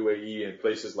 the UAE and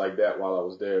places like that while I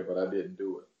was there, but I didn't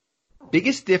do it.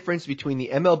 Biggest difference between the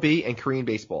MLB and Korean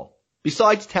baseball?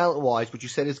 Besides talent-wise, which you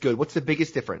said is good, what's the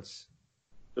biggest difference?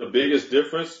 The biggest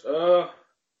difference,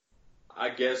 I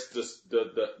guess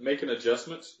the making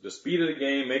adjustments, the speed of the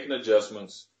game, making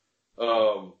adjustments.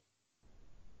 The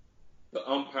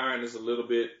umpiring is a little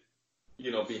bit,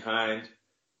 behind.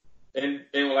 And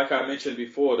like I mentioned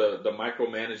before, the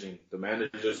micromanaging, the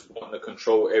managers wanting to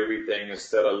control everything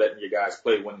instead of letting your guys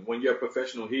play. When you're a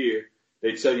professional here,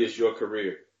 they tell you it's your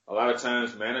career. A lot of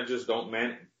times managers don't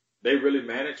manage. They really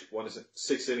manage when it's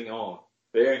 6th inning on.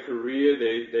 They're in Korea.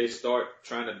 They start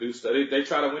trying to do stuff. They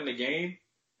try to win the game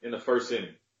in the 1st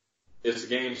inning. It's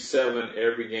game 7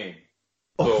 every game.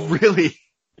 So, oh, really?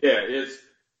 Yeah, it's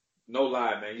no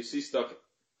lie, man. You see stuff.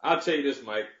 I'll tell you this,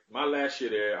 Mike. My last year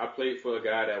there, I played for a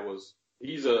guy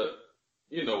he's a,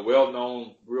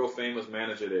 well-known, real famous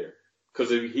manager there. Because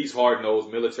he's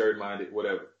hard-nosed, military-minded,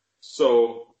 whatever.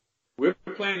 So we're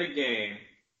playing the game.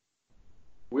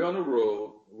 We're on the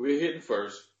road. We're hitting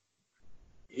first.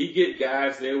 He get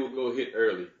guys, they will go hit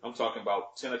early. I'm talking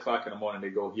about 10 o'clock in the morning, they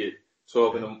go hit.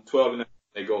 12 in the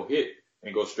they go hit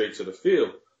and go straight to the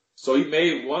field. So he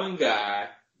made one guy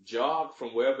jog from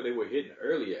wherever they were hitting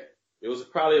early at. It was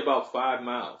probably about 5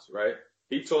 miles, right?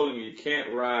 He told him, you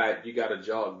can't ride, you got to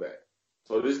jog back.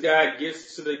 So this guy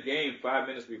gets to the game 5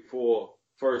 minutes before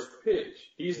first pitch.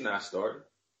 He's not starting.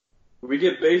 We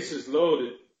get bases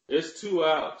loaded. It's 2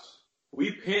 outs.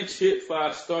 We pinch hit for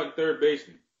our starting third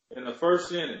baseman in the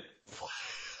 1st inning.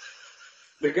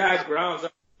 The guy grounds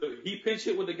out. He pinch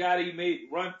hit with the guy that he made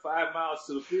run 5 miles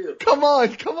to the field. Come on.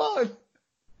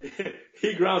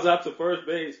 He grounds out to first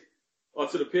base or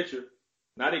to the pitcher.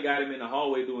 Now they got him in the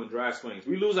hallway doing dry swings.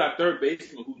 We lose our third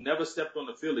baseman who never stepped on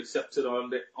the field except to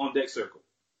the on-deck circle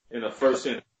in the 1st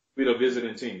inning with a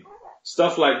visiting team.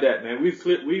 Stuff like that, man.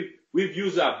 We've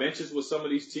used our benches with some of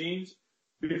these teams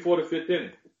before the 5th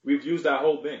inning. We've used our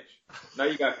whole bench. Now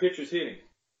you got pitchers hitting.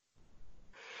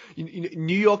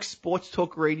 New York Sports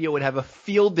Talk Radio would have a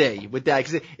field day with that.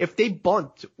 Because if they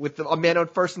bunt with a man on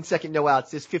 1st and 2nd, no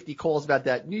outs, there's 50 calls about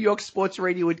that. New York Sports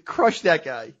Radio would crush that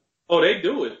guy. Oh, they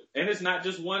do it. And it's not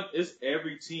just one. It's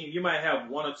every team. You might have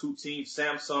 1 or 2 teams.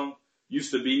 Samsung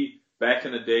used to be back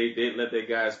in the day. They'd let their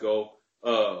guys go.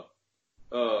 The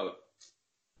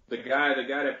guy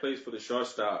that plays for the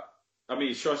shortstop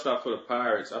for the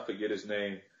Pirates. I forget his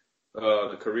name.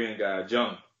 The Korean guy,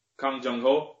 Kang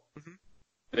Jung-ho. Mm-hmm.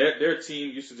 Their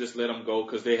team used to just let him go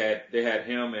because they had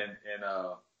him and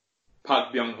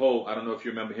Park Byung-ho. I don't know if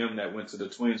you remember him that went to the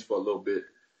Twins for a little bit.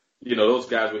 Those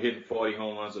guys were hitting 40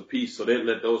 home runs apiece, so they'd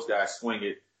let those guys swing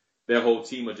it. Their whole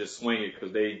team would just swing it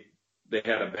because they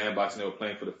had a bandbox and they were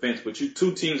playing for the fence. But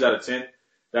 2 teams out of 10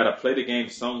 that'll play the game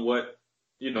somewhat,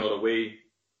 the way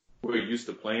we're used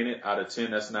to playing it. Out of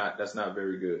 10, that's not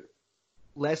very good.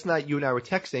 Last night you and I were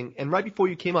texting, and right before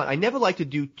you came on, I never like to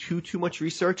do too much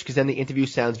research because then the interview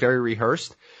sounds very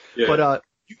rehearsed. Yeah. But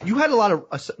you had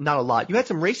you had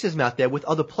some racism out there with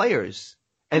other players.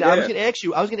 And yeah. I was going to ask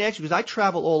you because I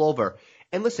travel all over.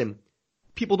 And listen,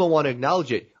 people don't want to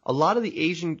acknowledge it. A lot of the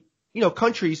Asian,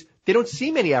 countries, they don't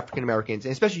see many African Americans.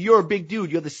 And especially you're a big dude.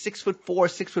 You're the 6'4",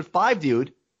 6'5"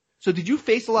 dude. So did you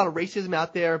face a lot of racism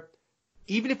out there,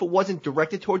 even if it wasn't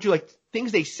directed towards you? Like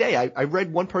things they say. I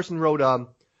read one person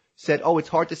said, it's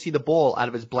hard to see the ball out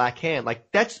of his black hand. Like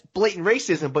that's blatant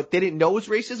racism, but they didn't know it was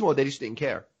racism or they just didn't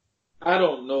care. I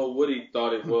don't know what he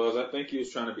thought it was. I think he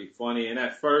was trying to be funny. And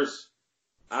at first,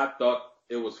 I thought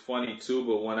it was funny too,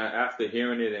 but after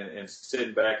hearing it and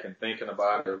sitting back and thinking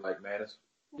about it, like, man, it's,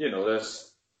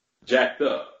 that's jacked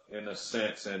up in a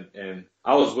sense. And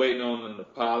I was waiting on an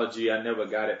apology. I never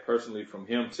got it personally from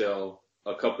him till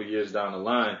a couple years down the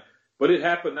line. But it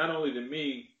happened not only to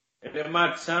me. And in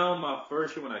my town, my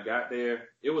first year when I got there,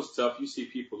 it was tough. You see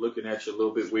people looking at you a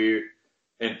little bit weird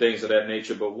and things of that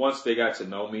nature. But once they got to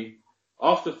know me,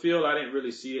 off the field, I didn't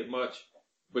really see it much.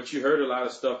 But you heard a lot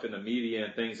of stuff in the media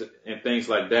and things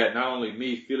like that. Not only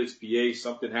me, Felix PA,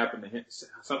 something happened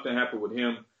with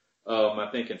him. I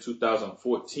think in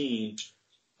 2014.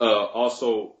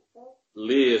 Also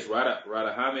Liz, Rada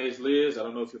Liz. I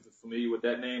don't know if you're familiar with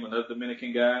that name. Another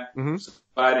Dominican guy. Mm-hmm.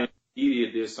 Somebody in the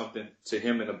media did something to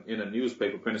him in a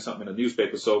newspaper, printed something in a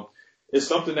newspaper. So it's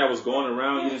something that was going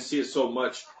around. You didn't see it so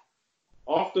much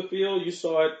off the field. You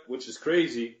saw it, which is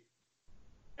crazy,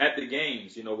 at the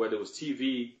games, whether it was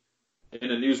TV, in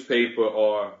the newspaper,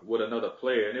 or with another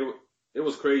player. And it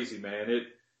was crazy, man.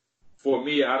 For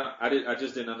me, I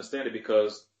just didn't understand it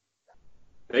because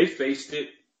they faced it,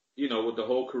 with the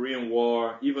whole Korean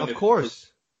War, of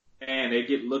course. And they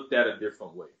get looked at a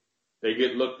different way. They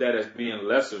get looked at as being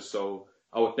lesser. So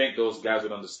I would think those guys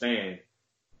would understand.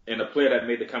 And the player that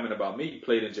made the comment about me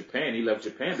played in Japan. He left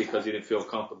Japan because he didn't feel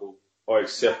comfortable or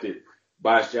accepted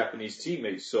by his Japanese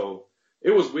teammates. So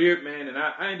it was weird, man. And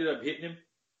I ended up hitting him.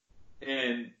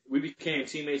 And we became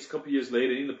teammates a couple years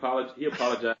later. He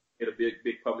apologized, made a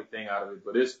big public thing out of it.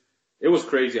 But it was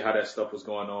crazy how that stuff was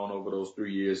going on over those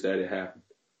 3 years that it happened.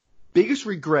 Biggest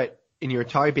regret in your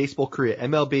entire baseball career,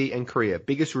 MLB and Korea,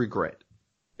 biggest regret?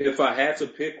 If I had to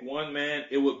pick one, man,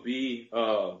 it would be,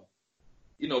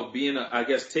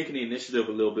 taking the initiative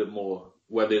a little bit more,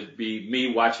 whether it be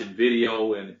me watching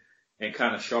video and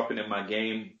kind of sharpening my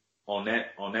game on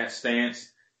that stance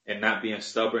and not being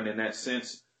stubborn in that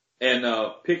sense. And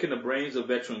picking the brains of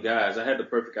veteran guys. I had the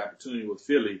perfect opportunity with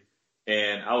Philly,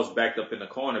 and I was backed up in the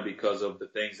corner because of the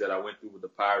things that I went through with the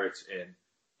Pirates, and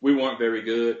we weren't very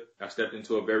good. I stepped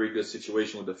into a very good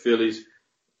situation with the Phillies,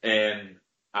 and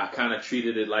I kind of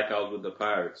treated it like I was with the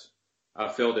Pirates. I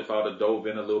felt if I would have dove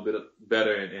in a little bit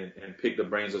better and picked the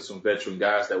brains of some veteran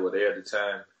guys that were there at the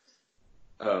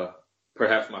time,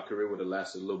 perhaps my career would have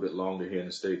lasted a little bit longer here in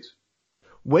the States.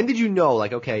 When did you know,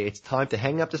 like, okay, it's time to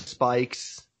hang up the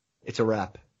spikes, it's a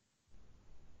wrap?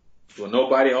 Well,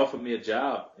 nobody offered me a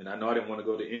job, and I know I didn't want to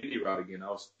go the indie route again. I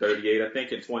was 38. I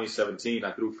think in 2017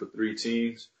 I threw for 3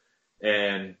 teams,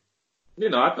 and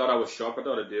I thought I was sharp. I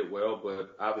thought I did well,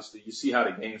 but obviously you see how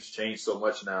the game's changed so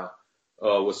much now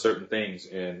with certain things,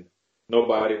 and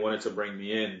nobody wanted to bring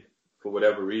me in for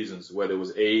whatever reasons, whether it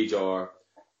was age or,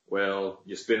 well,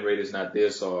 your spin rate is not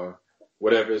this or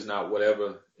whatever is not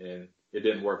whatever, and it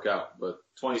didn't work out. But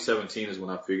 2017 is when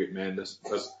I figured, man,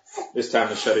 it's time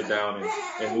to shut it down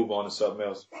and move on to something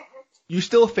else. You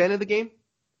still a fan of the game?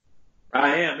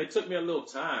 I am. It took me a little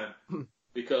time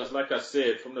because, like I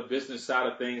said, from the business side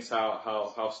of things,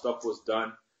 how stuff was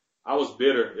done, I was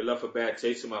bitter. It left a bad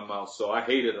taste in my mouth. So I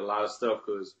hated a lot of stuff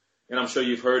and I'm sure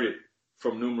you've heard it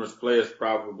from numerous players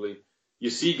probably.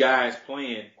 You see guys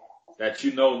playing that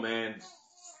man,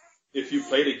 if you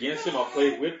played against him or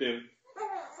played with him,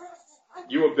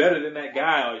 you were better than that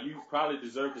guy, or you probably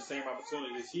deserved the same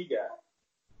opportunities he got,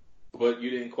 but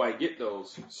you didn't quite get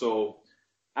those. So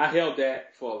I held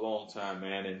that for a long time,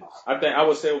 man. And I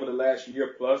would say over the last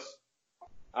year plus,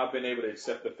 I've been able to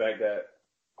accept the fact that,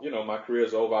 my career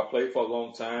is over. I played for a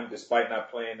long time, despite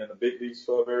not playing in the big leagues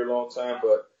for a very long time,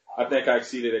 but I think I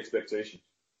exceeded expectations.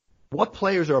 What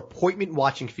players are appointment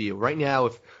watching for you? Right now,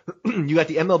 if you got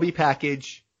the MLB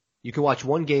package, you can watch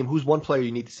one game. Who's one player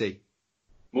you need to see?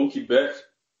 Mookie Betts.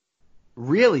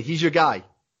 Really? He's your guy?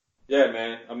 Yeah,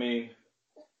 man. I mean,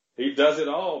 he does it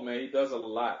all, man. He does a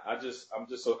lot. I'm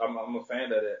a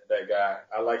fan of that guy.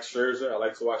 I like Scherzer. I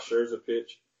like to watch Scherzer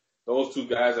pitch. Those two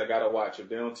guys I gotta watch. If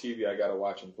they're on TV, I gotta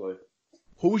watch them play.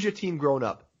 Who was your team growing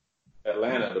up?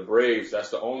 Atlanta, the Braves. That's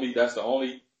the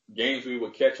only games we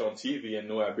would catch on TV in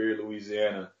New Iberia,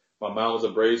 Louisiana. My mom was a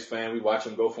Braves fan. We watched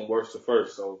them go from worst to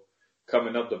first. So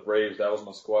coming up, the Braves, that was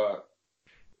my squad.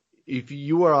 If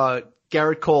you were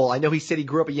Garrett Cole, I know he said he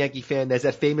grew up a Yankee fan. There's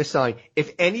that famous sign.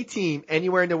 If any team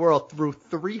anywhere in the world threw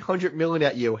 $300 million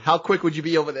at you, how quick would you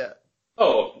be over there?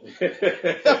 Oh,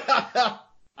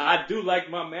 I do like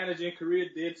my managing career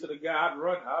did to the guy. I'd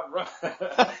run.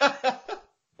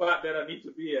 Spot that I need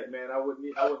to be at, man. I wouldn't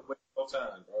waste no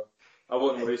time, bro. I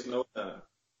wouldn't waste no time.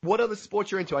 What other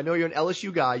sports you're into? I know you're an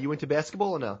LSU guy. You into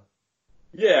basketball or no?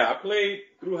 Yeah, I played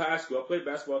through high school. I played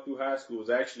basketball through high school.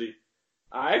 When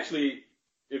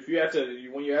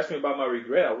you ask me about my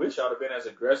regret, I wish I would have been as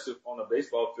aggressive on the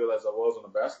baseball field as I was on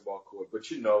the basketball court. But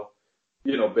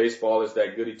baseball is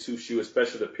that goody two shoe,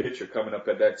 especially the pitcher coming up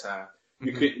at that time.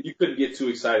 You couldn't get too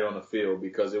excited on the field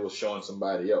because it was showing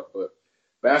somebody up. But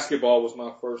basketball was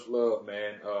my first love,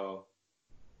 man.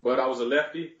 But I was a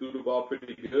lefty, threw the ball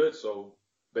pretty good, so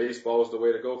baseball was the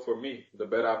way to go for me, the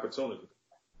better opportunity.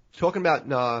 Talking about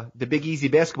the Big Easy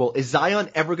basketball, is Zion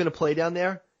ever going to play down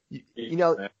there? I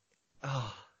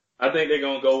think they're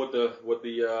gonna go with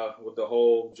the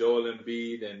whole Joel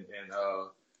Embiid and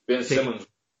Ben Simmons.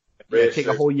 Take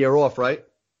a whole year off, right?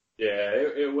 Yeah,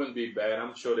 it wouldn't be bad.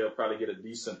 I'm sure they'll probably get a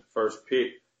decent first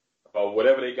pick or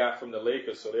whatever they got from the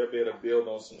Lakers, so they'll be able to build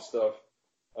on some stuff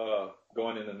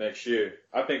going into next year.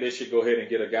 I think they should go ahead and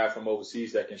get a guy from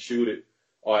overseas that can shoot it,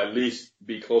 or at least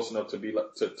be close enough to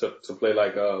play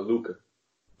like Luka.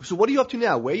 So what are you up to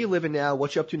now? Where are you living now?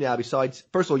 What you up to now? Besides,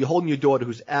 first of all, you're holding your daughter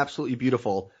who's absolutely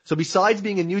beautiful. So besides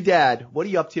being a new dad, what are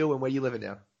you up to and where are you living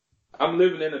now? I'm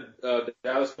living in the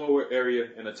Dallas-Fort Worth area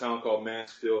in a town called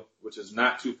Mansfield, which is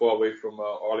not too far away from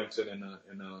Arlington and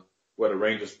where the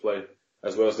Rangers play,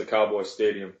 as well as the Cowboys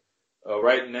Stadium.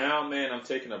 Right now, man, I'm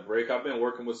taking a break. I've been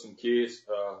working with some kids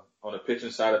on the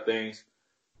pitching side of things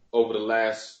over the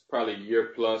last probably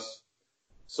year plus.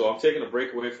 So I'm taking a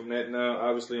break away from that now.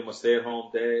 Obviously, I'm a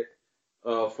stay-at-home dad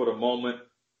for the moment.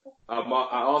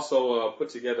 I also put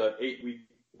together an 8-week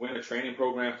winter training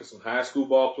program for some high school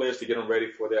ball players to get them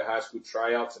ready for their high school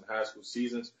tryouts and high school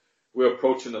seasons. We're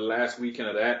approaching the last weekend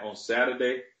of that on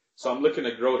Saturday. So I'm looking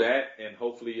to grow that and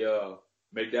hopefully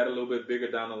make that a little bit bigger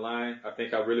down the line. I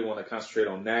think I really want to concentrate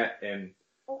on that. And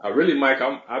I really, Mike,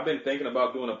 I've been thinking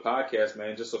about doing a podcast,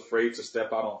 man, just afraid to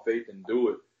step out on faith and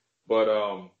do it.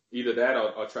 But either that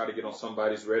or I'll try to get on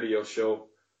somebody's radio show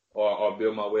or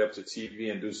build my way up to TV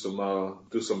and do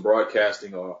some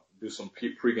broadcasting or do some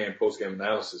pregame, postgame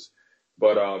analysis.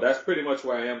 But that's pretty much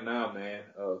where I am now, man.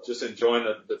 Just enjoying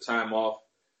the time off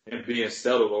and being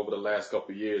settled over the last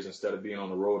couple of years instead of being on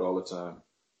the road all the time.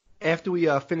 After we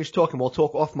finish talking, we'll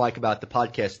talk off mic about the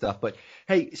podcast stuff. But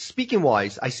hey, speaking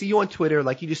wise, I see you on Twitter.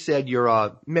 Like you just said, you're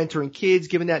mentoring kids,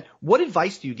 giving that. What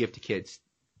advice do you give to kids?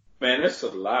 Man, that's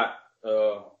a lot.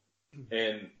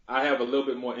 And I have a little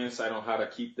bit more insight on how to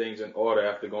keep things in order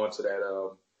after going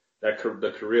to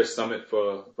the career summit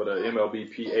for the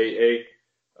MLB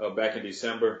PAA back in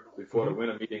December before the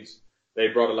winter meetings. They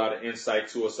brought a lot of insight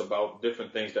to us about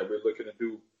different things that we're looking to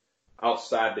do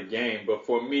outside the game. But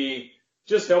for me,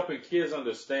 just helping kids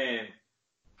understand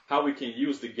how we can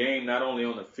use the game not only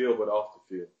on the field but off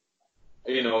the field.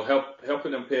 You know,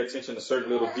 helping them pay attention to certain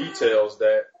little details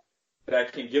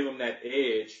that can give them that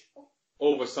edge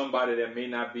over somebody that may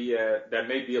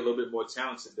be a little bit more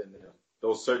talented than them.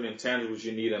 Those certain intangibles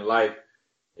you need in life,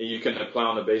 and you can apply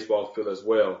on the baseball field as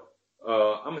well.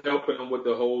 I'm helping them with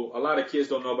a lot of kids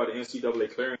don't know about the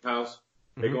NCAA clearinghouse.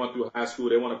 They're going through high school.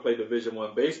 They want to play Division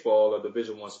I baseball or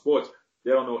Division I sports.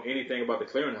 They don't know anything about the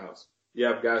clearinghouse. You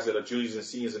have guys that are juniors and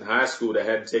seniors in high school that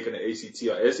hadn't taken the ACT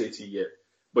or SAT yet,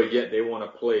 but yet they want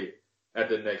to play at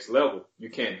the next level. You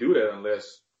can't do that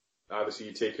unless, obviously,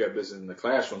 you take care of business in the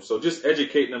classroom. So just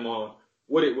educating them on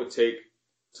what it would take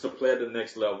to play at the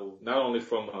next level, not only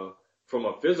from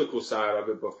a physical side of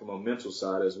it, but from a mental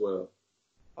side as well.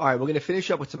 All right, we're going to finish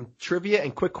up with some trivia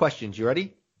and quick questions. You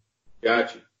ready?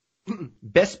 Got you.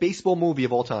 Best baseball movie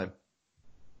of all time?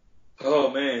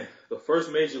 Oh, man. The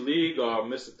first Major League or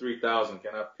Mr. 3000?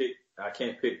 Can I pick? I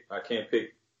can't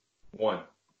pick one.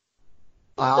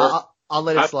 I'll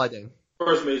let it slide in.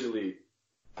 First Major League.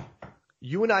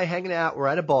 You and I hanging out, we're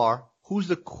at a bar. Who's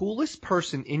the coolest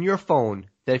person in your phone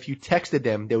that if you texted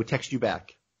them, they would text you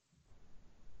back?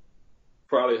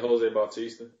 Probably Jose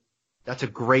Bautista. That's a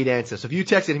great answer. So if you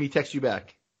texted him, he texts you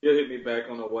back. He'll hit me back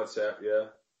on the WhatsApp, yeah.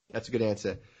 That's a good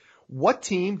answer. What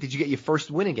team did you get your first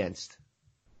win against?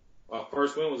 My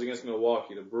first win was against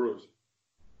Milwaukee, the Brewers.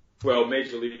 Well,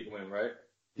 Major League win, right?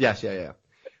 Yes, yeah.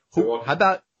 Who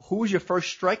was your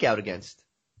first strikeout against?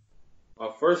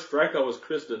 My first strikeout was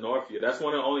Chris Denorfia. That's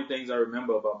one of the only things I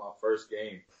remember about my first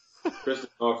game. Chris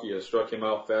Denorfia struck him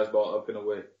out, fastball up and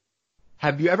away.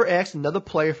 Have you ever asked another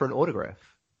player for an autograph?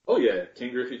 Oh, yeah.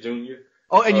 Ken Griffey Jr.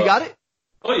 Oh, and you got it?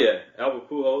 Oh, yeah. Albert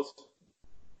Pujols.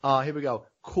 Here we go.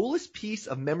 Coolest piece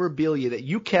of memorabilia that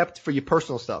you kept for your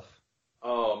personal stuff?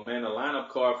 Oh, man, a lineup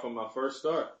card from my first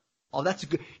start. Oh, that's a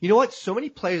good. You know what? So many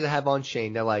players I have on,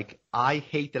 Shane, they're like, I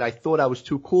hate that I thought I was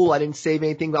too cool. I didn't save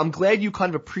anything. But I'm glad you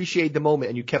kind of appreciated the moment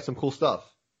and you kept some cool stuff.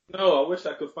 No, I wish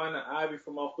I could find an ivy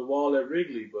from off the wall at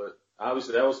Wrigley, but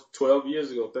obviously that was 12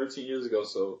 years ago, 13 years ago.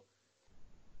 So,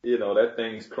 you know, that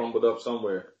thing's crumbled up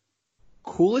somewhere.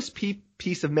 Coolest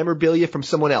piece of memorabilia from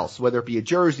someone else, whether it be a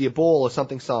jersey, a ball, or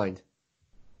something signed?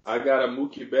 I got a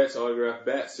Mookie Betts autographed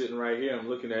bat sitting right here. I'm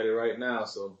looking at it right now.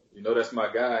 So, you know, that's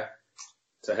my guy.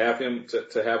 To have him,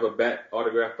 to have a bat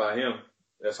autographed by him,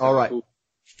 that's all right. Cool.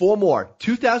 4 more.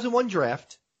 2001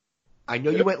 draft. I know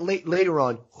you went later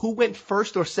on. Who went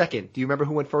first or second? Do you remember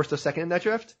who went first or second in that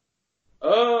draft?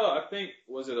 I think,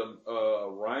 was it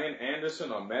Ryan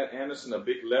Anderson or Matt Anderson, a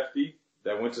big lefty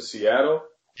that went to Seattle?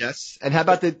 Yes. And how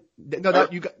about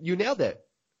you nailed it.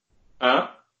 Huh?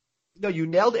 No, you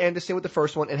nailed Anderson with the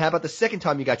first one. And how about the second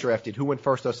time you got drafted? Who went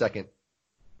first or second?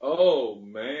 Oh,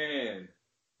 man.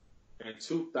 In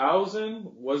 2000,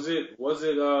 was it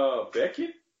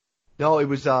Beckett? No, it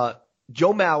was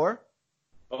Joe Mauer.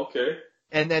 Okay.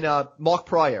 And then Mark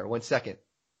Pryor went second.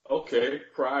 Okay,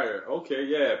 Pryor. Okay,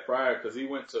 yeah, Pryor, because he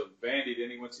went to Vandy, then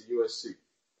he went to USC.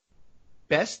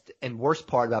 Best and worst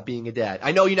part about being a dad?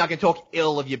 I know you're not going to talk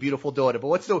ill of your beautiful daughter, but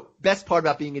what's the best part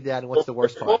about being a dad and what's the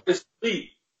worst part?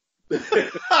 Sleep.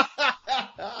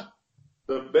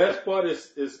 The best part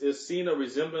is seeing a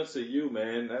resemblance of you,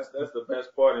 man. That's the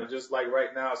best part. And just like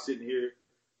right now, sitting here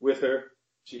with her,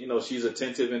 she's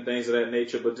attentive and things of that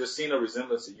nature. But just seeing a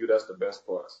resemblance of you, that's the best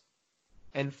part.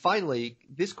 And finally,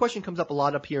 this question comes up a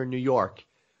lot up here in New York.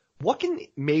 What can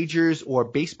majors or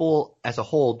baseball as a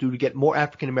whole do to get more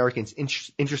African Americans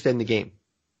interested in the game?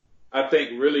 I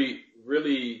think really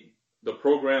the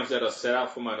programs that are set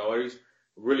out for minorities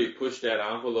really push that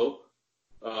envelope.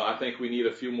 I think we need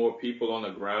a few more people on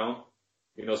the ground,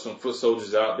 some foot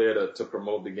soldiers out there to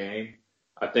promote the game.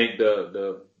 I think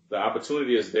the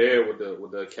opportunity is there with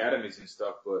the academies and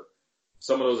stuff, but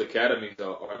some of those academies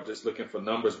are just looking for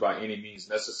numbers by any means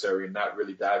necessary and not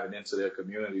really diving into their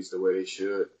communities the way they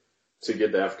should to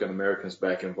get the African Americans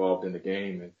back involved in the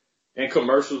game. And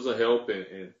commercials will help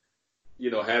and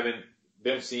having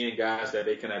them seeing guys that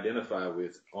they can identify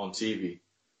with on TV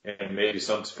and maybe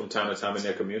some from time to time in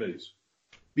their communities.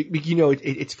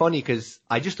 It's funny because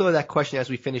I just thought of that question as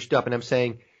we finished up, and I'm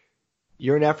saying,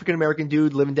 you're an African American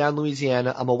dude living down in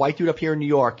Louisiana. I'm a white dude up here in New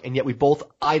York, and yet we both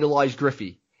idolize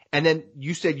Griffey. And then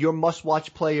you said your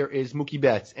must-watch player is Mookie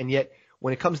Betts, and yet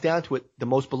when it comes down to it, the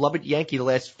most beloved Yankee the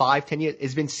last 5-10 years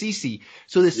has been CeCe.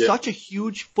 So there's such a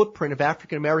huge footprint of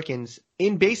African Americans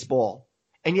in baseball,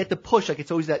 and yet the push, like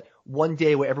it's always that one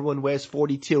day where everyone wears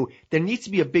 42. There needs to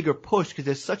be a bigger push because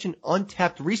there's such an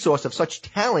untapped resource of such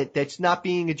talent that's not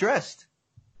being addressed.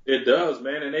 It does,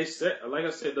 man. And like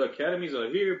I said, the academies are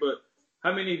here, but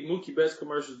how many Mookie Betts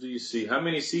commercials do you see? How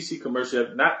many CeCe commercials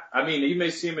have not? I mean, you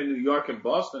may see them in New York and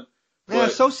Boston. Yeah,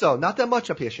 so. Not that much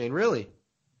up here, Shane, really.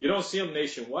 You don't see them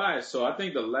nationwide. So I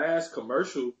think the last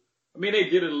commercial, I mean, they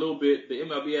did it a little bit. The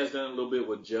MLB has done a little bit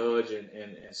with Judge and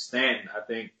Stanton. I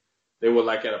think they were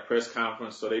like at a press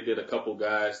conference, so they did a couple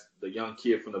guys, the young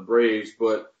kid from the Braves.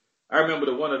 But I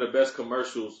remember one of the best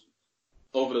commercials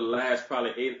over the last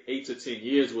probably 8 to 10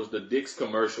 years was the Dix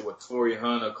commercial with Torrey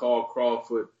Hunter, Carl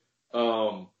Crawford,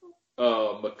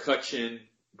 McCutcheon.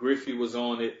 Griffey was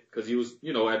on it because he was,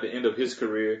 at the end of his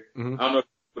career. Mm-hmm. I don't know if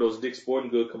those Dick's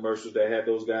Sporting Good commercials that had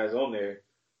those guys on there,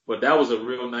 but that was a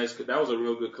real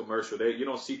good commercial. You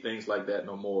don't see things like that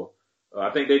no more. I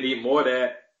think they need more of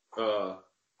that,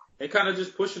 and kind of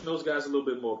just pushing those guys a little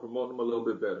bit more, promoting them a little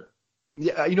bit better.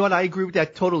 Yeah, you know what? I agree with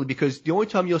that totally because the only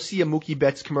time you'll see a Mookie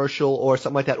Betts commercial or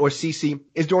something like that or CeCe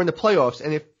is during the playoffs.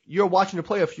 And if you're watching the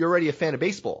playoffs, you're already a fan of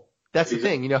baseball. That's the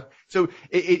thing, So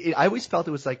I always felt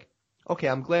it was like, okay,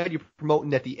 I'm glad you're promoting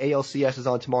that the ALCS is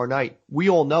on tomorrow night. We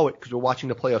all know it because we're watching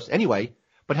the playoffs anyway.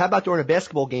 But how about during a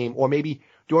basketball game or maybe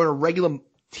during a regular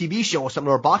TV show or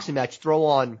something or a boxing match, throw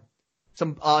on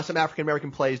some African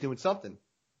American players doing something.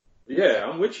 Yeah,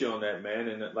 I'm with you on that, man.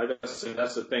 And like I said,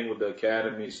 that's the thing with the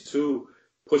academies too,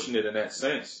 pushing it in that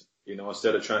sense.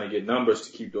 Instead of trying to get numbers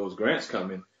to keep those grants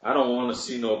coming, I don't want to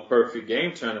see no perfect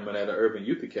game tournament at an Urban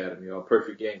Youth Academy or a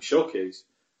perfect game showcase.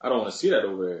 I don't want to see that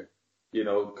over there.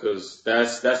 Because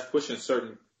that's pushing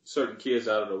certain kids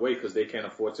out of the way because they can't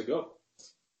afford to go.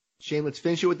 Shane, let's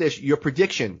finish it with this. Your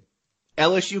prediction.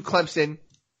 LSU Clemson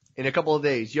in a couple of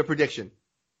days. Your prediction.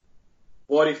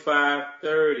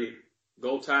 45-30.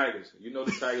 Go Tigers. You know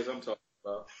the Tigers I'm talking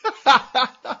about.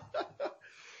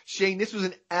 Shane, this was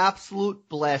an absolute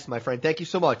blast, my friend. Thank you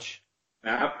so much.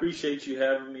 I appreciate you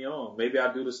having me on. Maybe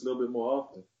I'll do this a little bit more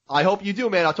often. I hope you do,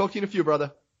 man. I'll talk to you in a few,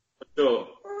 brother. For sure.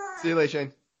 See you later,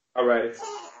 Shane. All right.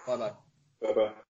 Bye-bye. Bye-bye.